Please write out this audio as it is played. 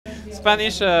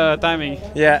Spanish timing.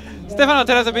 Yeah. Stefano,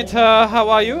 tell us a bit. How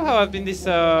are you? How have been these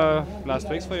last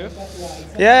weeks for you?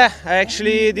 Yeah, I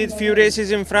actually did few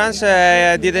races in France.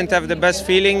 I didn't have the best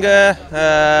feeling.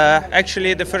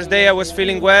 Actually, the first day I was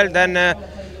feeling well. Then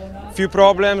few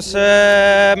problems,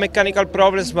 mechanical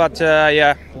problems. But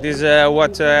yeah, this is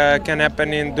what can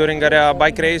happen during a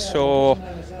bike race. So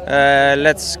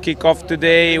let's kick off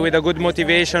today with a good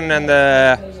motivation and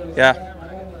yeah.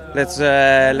 Let's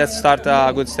start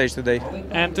a good stage today.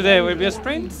 And today will be a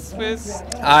sprint with.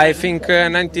 I think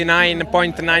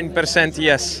 99.9%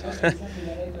 yes.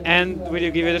 And will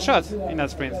you give it a shot in that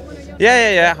sprint?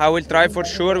 Yeah. I will try for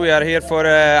sure. We are here for.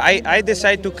 I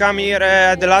decided to come here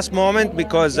at the last moment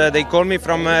because they called me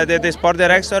from the sport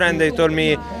director and they told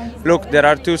me, look, there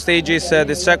are two stages,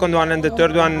 the second one and the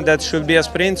third one that should be a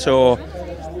sprint. So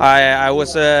I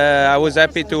was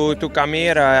happy to come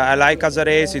here. I like as a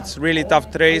race. It's really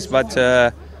tough race, but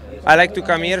I like to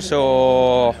come here.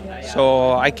 So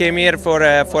I came here for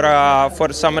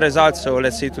some results. So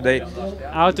let's see today.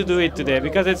 How to do it today?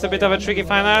 Because it's a bit of a tricky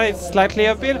final. It's slightly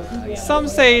uphill. Some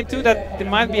say too that there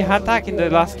might be attack in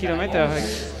the last kilometer.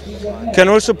 Can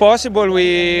also possible.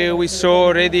 We saw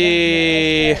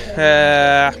already.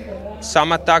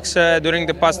 Some attacks during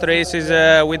the past races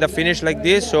with a finish like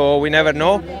this, so we never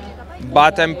know.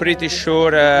 But I'm pretty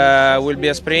sure will be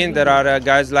a sprint. There are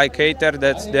guys like Hater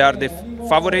that they are the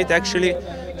favorite actually.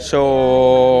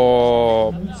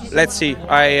 So let's see.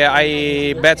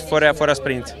 I bet for a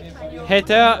sprint.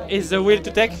 Hater is the wheel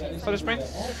to take for the sprint.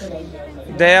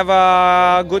 They have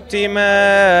a good team.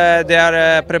 They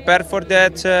are prepared for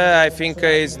that. I think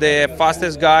he's the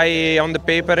fastest guy on the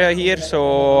paper here.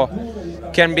 So.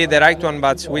 Can be the right one,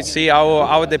 but we see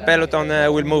how the peloton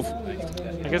will move.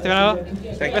 Thank you, Stefano.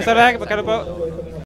 Thank you.